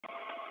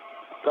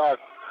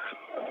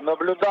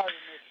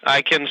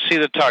I can see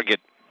the target.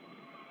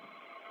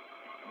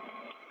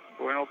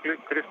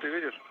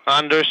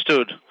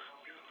 Understood.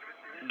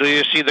 Do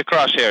you see the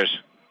crosshairs?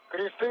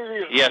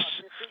 Yes,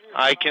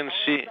 I can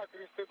see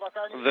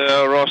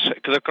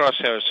the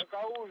crosshairs.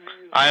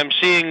 I am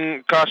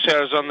seeing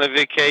crosshairs on the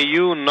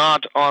VKU,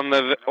 not on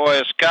the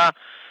OSK,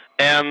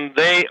 and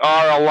they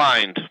are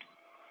aligned.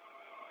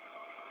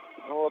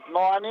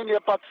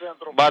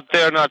 But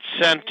they're not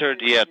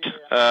centered yet.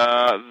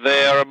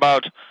 They are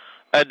about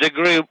a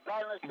degree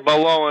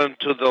below and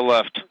to the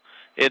left.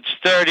 It's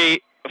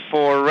 30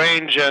 for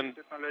range and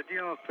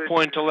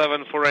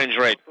 0.11 for range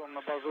rate.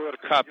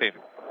 Copy.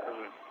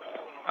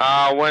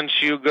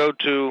 Once you go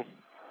to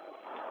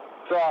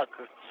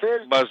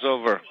buzz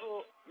over.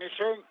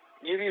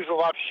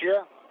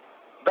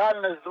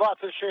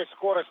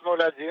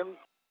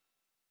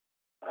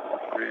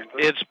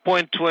 It's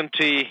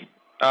 0.29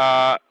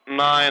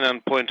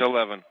 and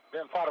 0.11.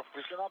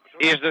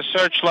 Is the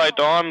searchlight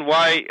on?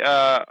 Why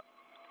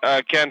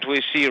can't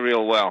we see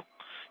real well?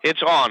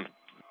 It's on.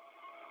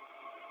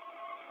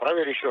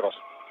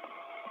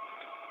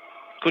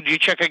 Could you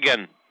check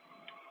again?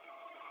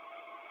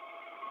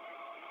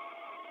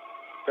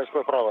 The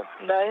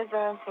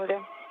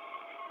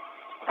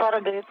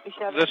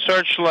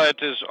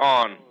searchlight is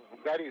on.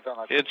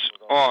 It's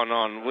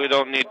on. We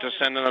don't need to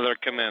send another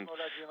command.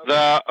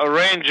 The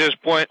range is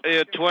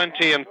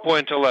 20 and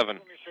 0.11.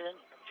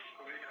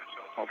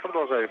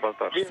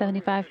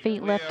 75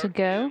 feet left to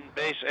go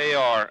Base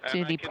AR.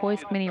 to the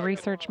Poisk mini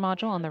research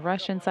module on the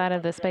Russian side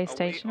of the space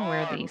station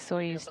where the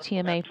Soyuz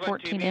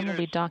TMA-14M will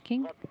be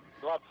docking.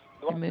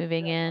 They're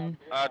moving in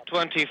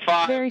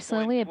 25. very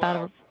slowly, about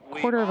a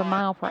quarter of a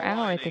mile per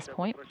hour at this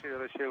point.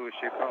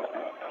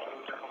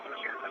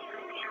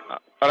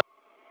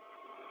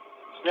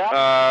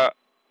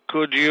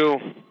 Could you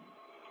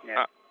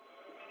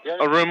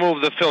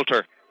remove the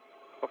filter?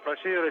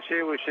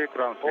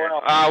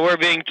 We're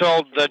being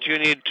told that you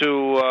need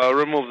to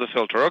remove the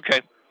filter.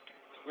 Okay.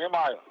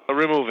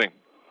 Removing.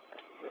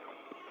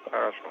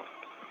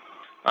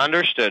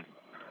 Understood.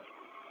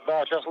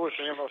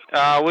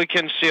 We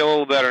can see a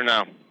little better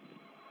now.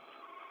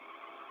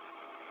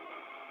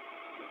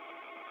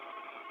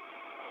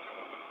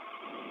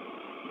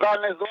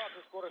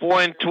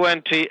 Point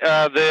 20.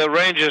 The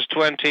range is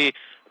 20.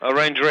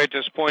 Range rate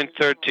is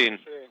 0.13.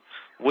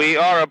 We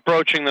are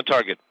approaching the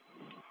target.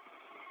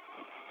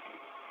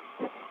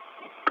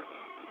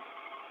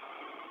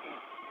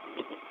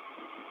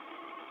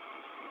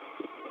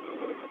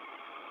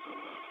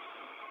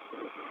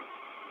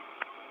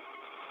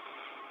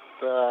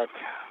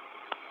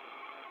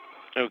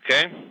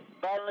 Okay.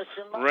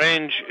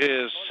 Range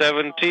is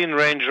 17.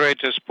 Range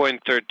rate is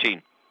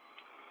 0.13.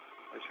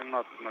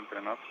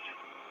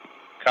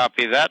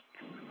 Copy that.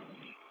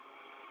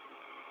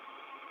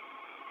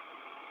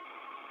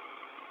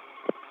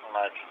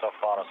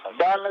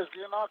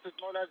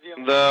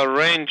 The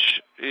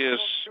range is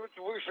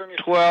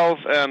 12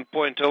 and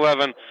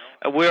 0.11.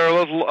 We're a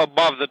little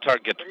above the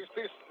target.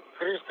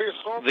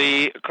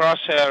 The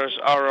crosshairs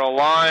are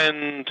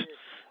aligned,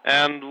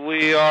 and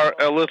we are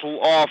a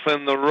little off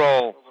in the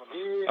roll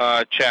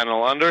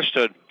channel.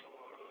 Understood.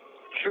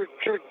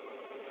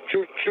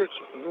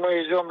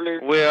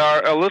 We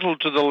are a little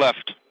to the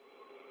left.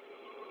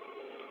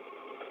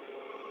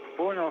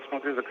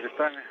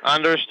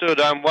 Understood.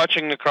 I'm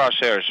watching the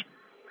crosshairs.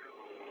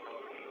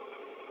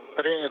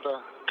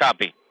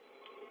 Copy.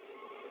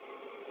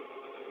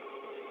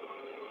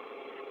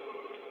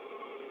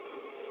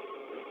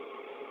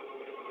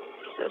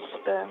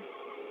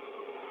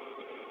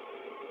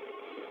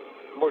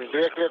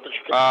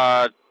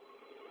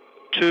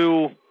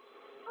 Two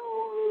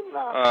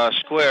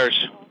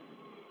squares.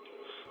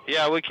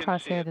 Yeah, we can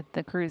crosshair that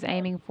the crew's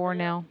aiming for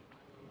now.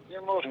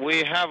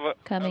 We have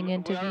coming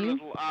into view.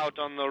 Out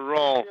on the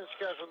roll.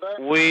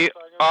 We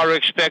are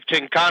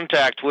expecting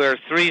contact. We're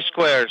 3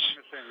 squares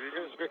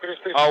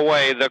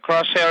away. The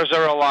crosshairs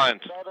are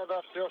aligned.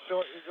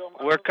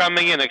 We're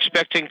coming in,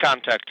 expecting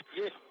contact.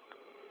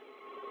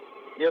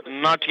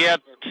 Not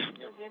yet.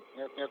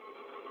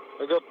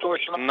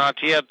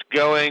 Not yet.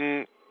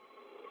 Going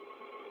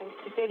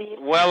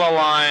well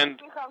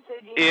aligned.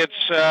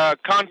 It's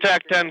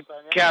contact and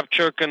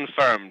capture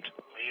confirmed.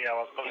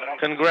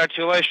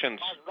 Congratulations.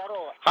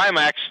 Hi,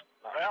 Max.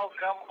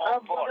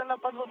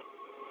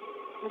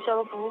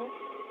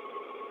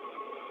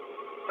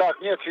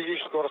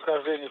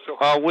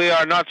 We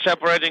are not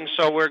separating,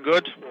 so we're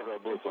good.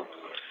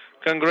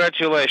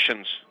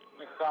 Congratulations.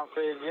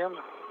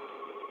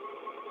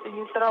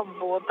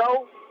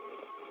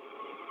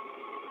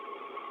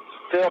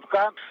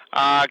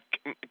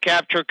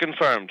 Capture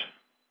confirmed.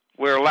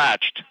 We're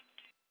latched.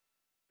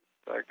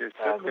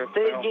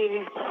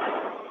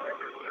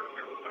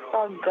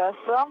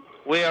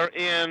 We are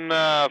in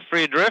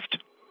free drift.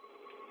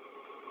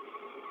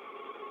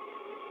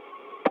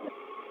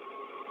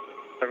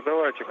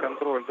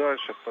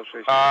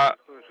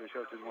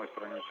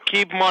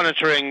 Keep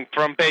monitoring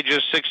from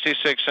pages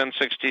 66 and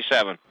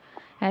 67.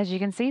 As you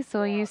can see,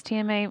 Soyuz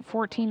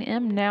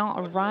TMA-14M now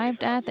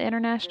arrived at the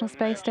International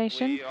Space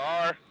Station. We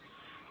are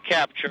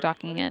captured.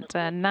 Docking at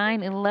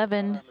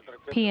 9:11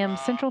 p.m.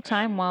 Central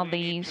Time, while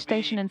the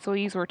station and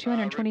Soyuz were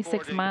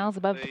 226 miles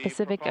above the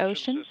Pacific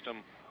Ocean,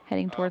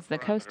 heading towards the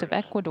coast of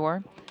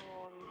Ecuador.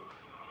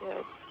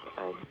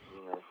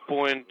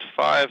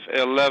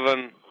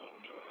 0.511.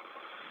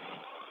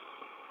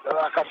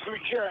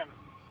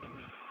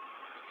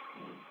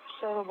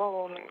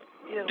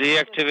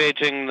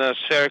 Deactivating the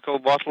spherical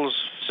bottles,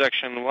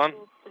 section 1,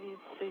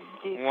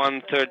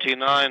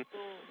 139.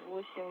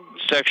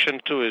 Section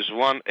 2 is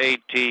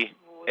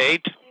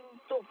 188.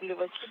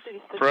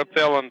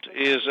 Propellant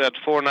is at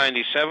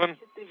 497.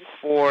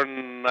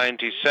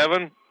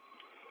 497.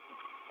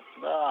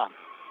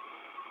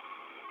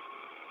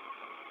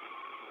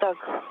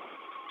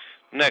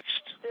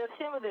 Next.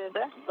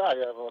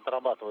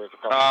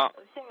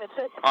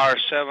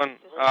 R7.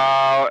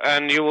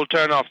 And you will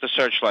turn off the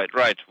searchlight.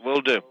 Right,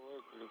 will do.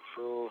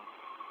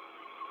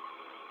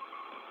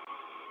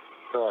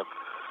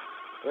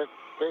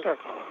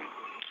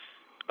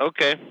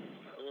 Okay.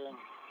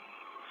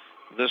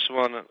 This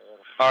one,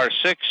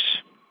 R6.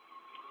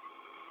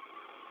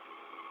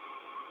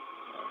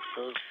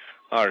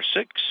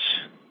 R6.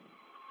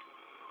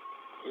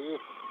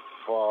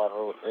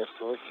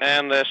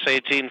 And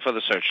S18 for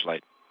the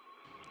searchlight.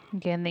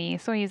 Again, the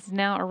Soyuz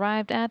now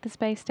arrived at the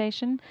space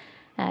station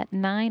at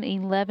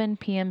 9:11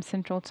 p.m.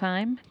 Central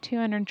Time,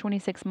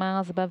 226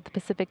 miles above the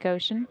Pacific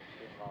Ocean,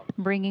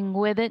 bringing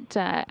with it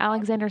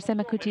Alexander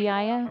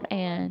Samokutyaev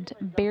and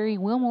Barry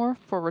Wilmore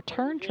for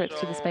return trips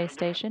to the space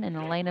station, and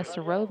Elena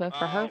Serova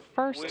for her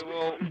first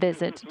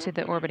visit to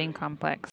the orbiting complex.